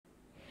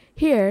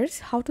Here's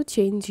how to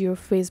change your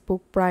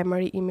Facebook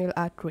primary email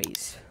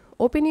address.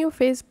 Open your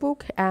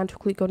Facebook and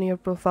click on your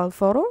profile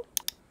photo.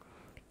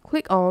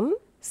 Click on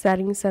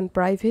Settings and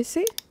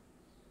Privacy.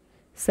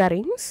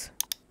 Settings.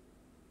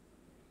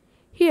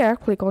 Here,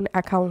 click on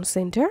Account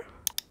Center.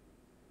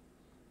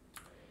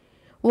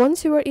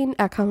 Once you are in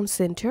Account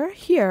Center,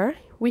 here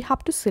we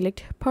have to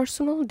select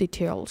Personal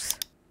Details.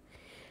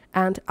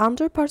 And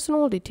under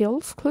Personal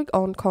Details, click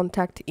on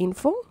Contact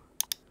Info.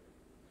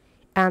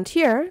 And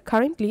here,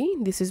 currently,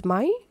 this is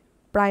my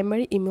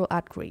primary email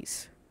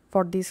address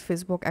for this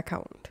Facebook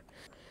account.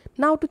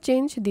 Now to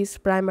change this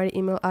primary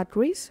email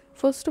address,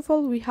 first of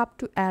all, we have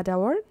to add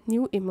our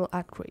new email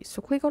address.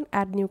 So click on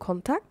Add New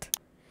Contact,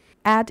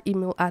 Add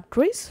Email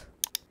Address.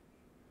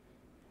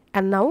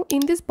 And now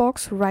in this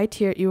box, write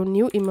here your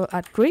new email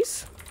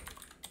address.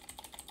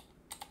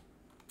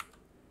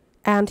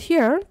 And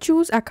here,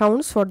 choose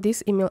accounts for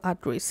this email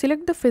address.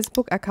 Select the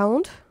Facebook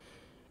account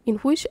in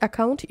which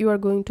account you are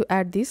going to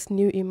add this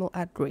new email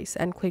address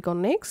and click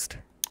on Next.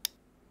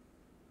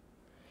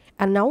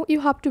 And now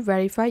you have to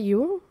verify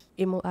your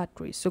email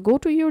address. So go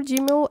to your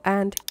Gmail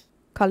and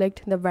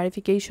collect the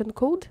verification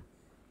code.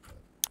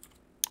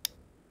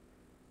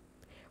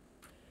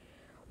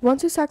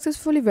 Once you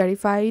successfully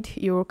verified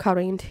your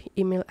current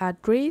email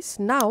address,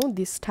 now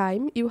this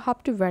time you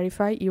have to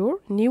verify your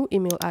new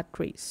email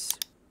address.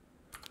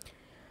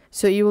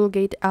 So you will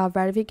get a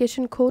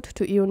verification code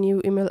to your new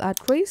email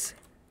address.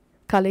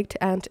 Collect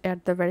and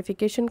add the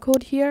verification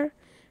code here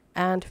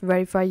and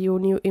verify your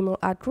new email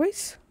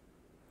address.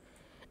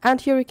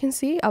 And here you can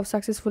see I've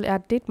successfully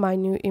added my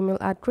new email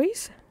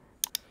address.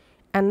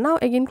 And now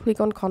again click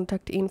on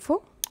Contact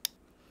Info.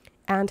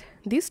 And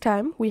this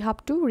time we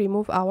have to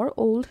remove our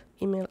old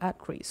email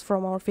address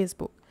from our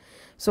Facebook.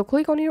 So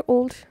click on your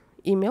old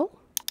email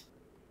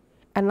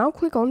and now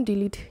click on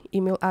Delete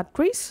Email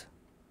Address.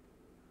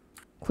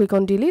 Click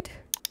on Delete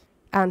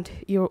and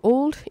your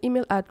old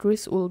email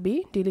address will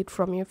be deleted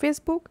from your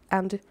Facebook.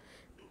 And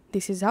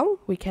this is how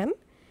we can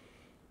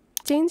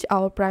change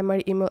our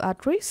primary email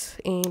address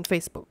in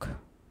Facebook.